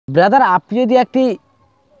Brother, আপনি যদি একটি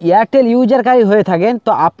এয়ারটেল ইউজারকারী হয়ে থাকেন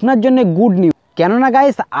তো আপনার জন্য গুড নিউজ। কেননা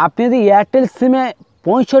গাইস, আপনি যদি এয়ারটেল সিমে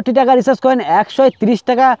 65 টাকা রিচার্জ করেন 130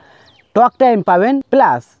 টাকা টক টাইম পাবেন,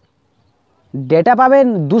 প্লাস ডেটা পাবেন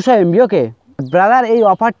 200 MB। ওকে ব্রাদার, এই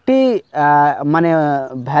অফারটি মানে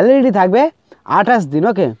ভ্যালিডিটি থাকবে 28 দিন।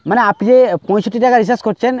 ওকে মানে আপনি যে 65 টাকা রিচার্জ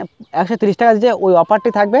করছেন 130 টাকা যে ওই অফারটি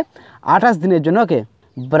থাকবে 28 দিনের জন্য। ওকে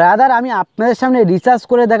ব্রাদার, আমি আপনাদের সামনে রিচার্জ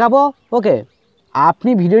করে দেখাবো। ওকে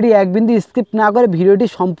আপনি ভিডিওটি এক বিন্দু স্কিপ না করে ভিডিওটি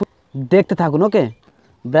সম্পূর্ণ দেখতে থাকুন। ওকে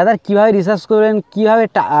ব্রাদার, কীভাবে রিচার্জ করবেন, কীভাবে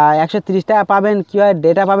 130 টাকা পাবেন, কীভাবে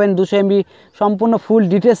ডেটা পাবেন 200 MB, সম্পূর্ণ ফুল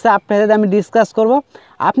ডিটেলসে আপনার সাথে আমি ডিসকাস করব।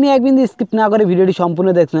 আপনি এক বিন্দু স্কিপ না করে ভিডিওটি সম্পূর্ণ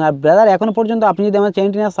দেখুন। আর ব্রাদার, এখনও পর্যন্ত আপনি যদি আমার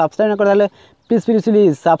চ্যানেলটি না সাবস্ক্রাইব না করে তাহলে প্লিজ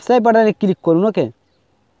সাবস্ক্রাইব বাটনে ক্লিক করুন। ওকে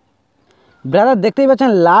ব্রাদার, দেখতেই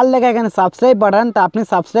পাচ্ছেন লাল লেখা এখানে সাবস্ক্রাইব বাটন, তা আপনি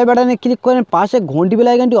সাবস্ক্রাইব বাটনে ক্লিক করেন, পাশে ঘন্টি বেল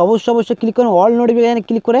আইকনটি অবশ্যই ক্লিক করেন, অল নোটিফিকেশনে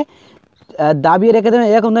ক্লিক করে দাবিয়ে রেখে দেবেন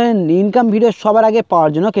এরকম ধরনের ইনকাম ভিডিও সবার আগে পাওয়ার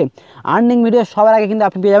জন্য। ওকে আর্নিং ভিডিও সবার আগে কিন্তু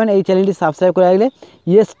আপনি পেয়ে যাবেন এই চ্যানেলটি সাবস্ক্রাইব করে রাখলে,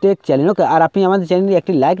 ইয়েস টেক চ্যানেল। ওকে আর আপনি আমাদের চ্যানেলটি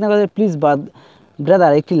একটি লাইক না করলে প্লিজ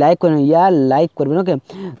ব্রাদার একটি লাইক করেন, লাইক করবেন। ওকে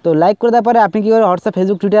তো লাইক করে দেওয়ার পরে আপনি কী করে হোয়াটসঅ্যাপ,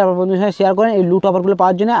 ফেসবুক, টুইটার আপনার বন্ধুদের সাথে শেয়ার করেন এই লুট অফারগুলো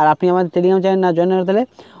পাওয়ার জন্য। আর আপনি আমাদের টেলিগ্রাম চ্যানেল না জয়েন হতে তাহলে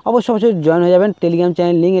অবশ্যই জয়েন হয়ে যাবেন। টেলিগ্রাম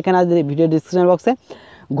চ্যানেল লিঙ্ক এখানে আছে ভিডিও ডিসক্রিপশন বক্সে।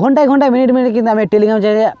 ঘন্টায় মিনিটে কিন্তু আমি টেলিগ্রাম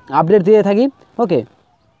চ্যানেলে আপডেট দিয়ে থাকি। ওকে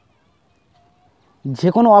যে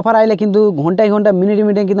কোনো অফার আইলে কিন্তু ঘন্টায়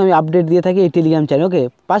মিনিটে কিন্তু আমি আপডেট দিয়ে থাকি এই টেলিগ্রাম চ্যানেল। ওকে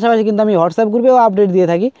পাশাপাশি কিন্তু আমি হোয়াটসঅ্যাপ গ্রুপেও আপডেট দিয়ে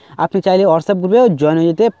থাকি, আপনি চাইলে হোয়াটসঅ্যাপ গ্রুপেও জয়েন হয়ে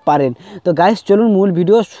যেতে পারেন। তো গাইস চলুন মূল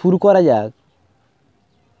ভিডিও শুরু করা যাক।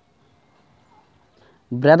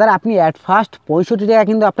 ব্রাদার, আপনি অ্যাট ফার্স্ট 65 টাকা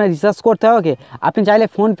কিন্তু আপনার রিচার্জ করতে হবে। ওকে আপনি চাইলে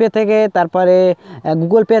ফোনপে থেকে, তারপরে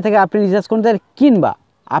গুগল পে থেকে আপনি রিচার্জ করতে পারেন, কিংবা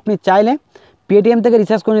আপনি চাইলে পেটিএম থেকে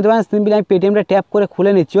রিচার্জ করে নিতে পারেন। সিম্পলি আমি পেটিএমটা ট্যাপ করে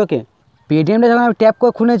খুলে নিচ্ছি। ওকে পেটিএমটা যখন আমি ট্যাপ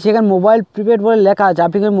করে খুলেছি এখানে মোবাইল প্রিপেড বলে লেখা আছে,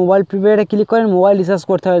 আপনি মোবাইল প্রিপেডে ক্লিক করেন, মোবাইল রিচার্জ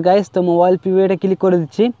করতে হবে গাইস। তো মোবাইল প্রিপেডে ক্লিক করে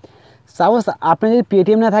দিচ্ছি। সাপোজ আপনি যদি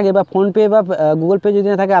পেটিএম না থাকে বা ফোনপে বা গুগল পে যদি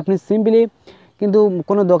না থাকে, আপনি সিম্পলি কিন্তু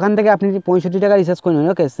কোনো দোকান থেকে আপনি 65 টাকা রিচার্জ করে নেবেন।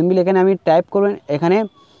 ওকে সিম্পলি এখানে আমি টাইপ করবেন এখানে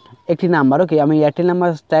একটি নাম্বার। ওকে আমি এয়ারটেল নাম্বার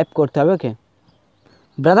টাইপ করতে হবে। ওকে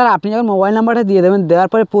ব্রাদার, আপনি যখন মোবাইল নাম্বারটা দিয়ে দেবেন, দেওয়ার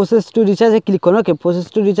পরে প্রসেস টু রিচার্জে ক্লিক করুন। ওকে প্রসেস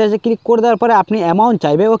টু রিচার্জে ক্লিক করে দেওয়ার পরে আপনি অ্যামাউন্ট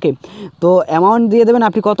চাইবে। ওকে তো অ্যামাউন্ট দিয়ে দেবেন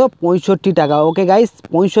আপনি কত, 65 টাকা। ওকে গাইস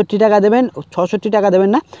 65 টাকা দেবেন, 66 টাকা দেবেন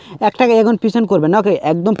না, 1 টাকা এখন পিছন করবেন না। ওকে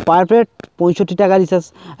একদম পারফেক্ট 65 টাকা রিচার্জ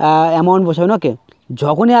অ্যামাউন্ট বসাবেন। ওকে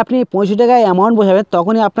যখনই আপনি 65 টাকায় অ্যামাউন্ট বসাবেন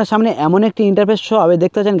তখনই আপনার সামনে এমন একটি ইন্টারফেস শো হবে,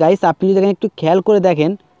 দেখতে পাচ্ছেন গাইস। আপনি যদি এখানে একটু খেয়াল করে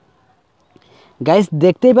দেখেন গাইস,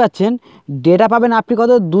 দেখতেই পাচ্ছেন ডেটা পাবেন আপনি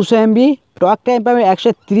কত, 200 MB, টক টাইম পাবেন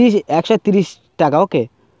 130 টাকা। ওকে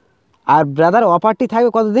আর ব্রাদার অফারটি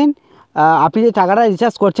থাকবে কতদিন, আপনি যে টাকাটা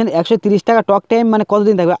রিচার্জ করছেন 130 টাকা টক টাইম মানে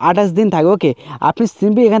কতদিন থাকবে, 28 দিন থাকবে। ওকে আপনি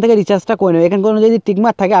সিম্পলি এখান থেকে রিচার্জটা করে নেবেন, এখানে কোনো যদি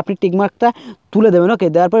টিকমার্ক থাকে আপনি টিকমার্কটা তুলে দেবেন। ওকে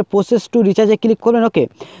দেওয়ার পরে প্রসেস টু রিচার্জে ক্লিক করবেন। ওকে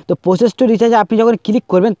তো প্রসেস টু রিচার্জে আপনি যখন ক্লিক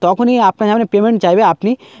করবেন তখনই আপনার সামনে পেমেন্ট চাইবে,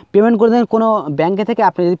 আপনি পেমেন্ট করে দেবেন কোনো ব্যাঙ্কে থেকে,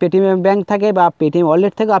 আপনি যদি পেটিএম ব্যাঙ্ক থাকে বা পেটিএম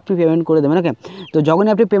ওয়ালেট থেকে আপনি পেমেন্ট করে দেবেন। ওকে তো যখনই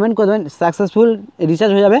আপনি পেমেন্ট করে দেবেন সাকসেসফুল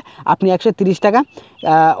রিচার্জ হয়ে যাবে, আপনি 130 টাকা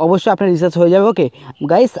অবশ্যই আপনার রিচার্জ হয়ে যাবে। ওকে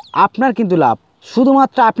গাইস, আপনার কিন্তু লাভ,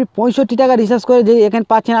 শুধুমাত্র আপনি 65 টাকা রিচার্জ করে যে এখানে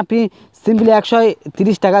পাচ্ছেন আপনি সিম্পলি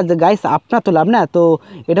 130 টাকা। গাইস আপনার তো লাভ না, তো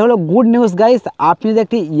এটা হলো গুড নিউজ গাইস। আপনি যদি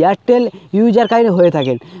একটি এয়ারটেল ইউজারকারী হয়ে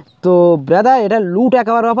থাকেন তো ব্রাদার এটা লুট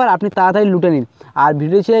একেবারে অফার, আপনি তাড়াতাড়ি লুটে নিন। আর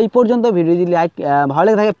ভিডিও ছিল এই পর্যন্ত। ভিডিও যদি ভালো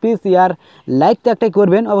লেগে থাকে প্লিজ লাইক তো একটাই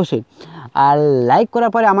করবেন অবশ্যই। আর লাইক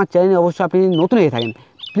করার পরে আমার চ্যানেলে অবশ্যই আপনি নতুন হয়ে থাকেন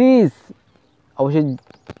প্লিজ অবশ্যই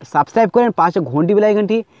সাবস্ক্রাইব করেন, পাশে ঘন্টি বেল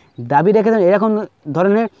আইকনটি দাবি রেখে দেন এরকম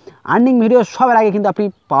ধরনের আর্নিং ভিডিও সবার আগে কিন্তু আপনি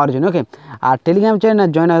পাওয়ার জন্য। ওকে আর টেলিগ্রাম চ্যানেল না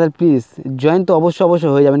জয়েন হয়ে প্লিজ জয়েন তো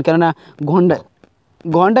অবশ্যই হয়ে যাবেন, কেননা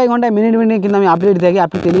ঘন্টায় মিনিটে কিন্তু আমি আপডেট থাকি।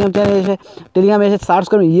 আপনি টেলিগ্রামে এসে সার্চ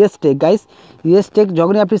করুন yes take guys, yes take.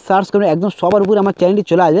 যখনই আপনি সার্চ করবেন একদম সবার উপরে আমার চ্যানেলটি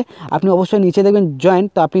চলে আসবে, আপনি অবশ্যই নিচে দেখবেন জয়েন,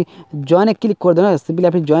 তো আপনি জয়েনে ক্লিক করে দেবেন। সিম্পলি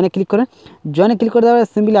আপনি জয়েনে ক্লিক করেন, জয়েনে ক্লিক করে দেওয়ার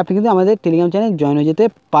সিম্পলি আপনি কিন্তু আমাদের টেলিগ্রাম চ্যানেল জয়েন হয়ে যেতে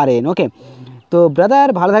পারেন। ওকে তো ব্রাদার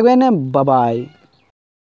ভালো থাকবেন, বাই।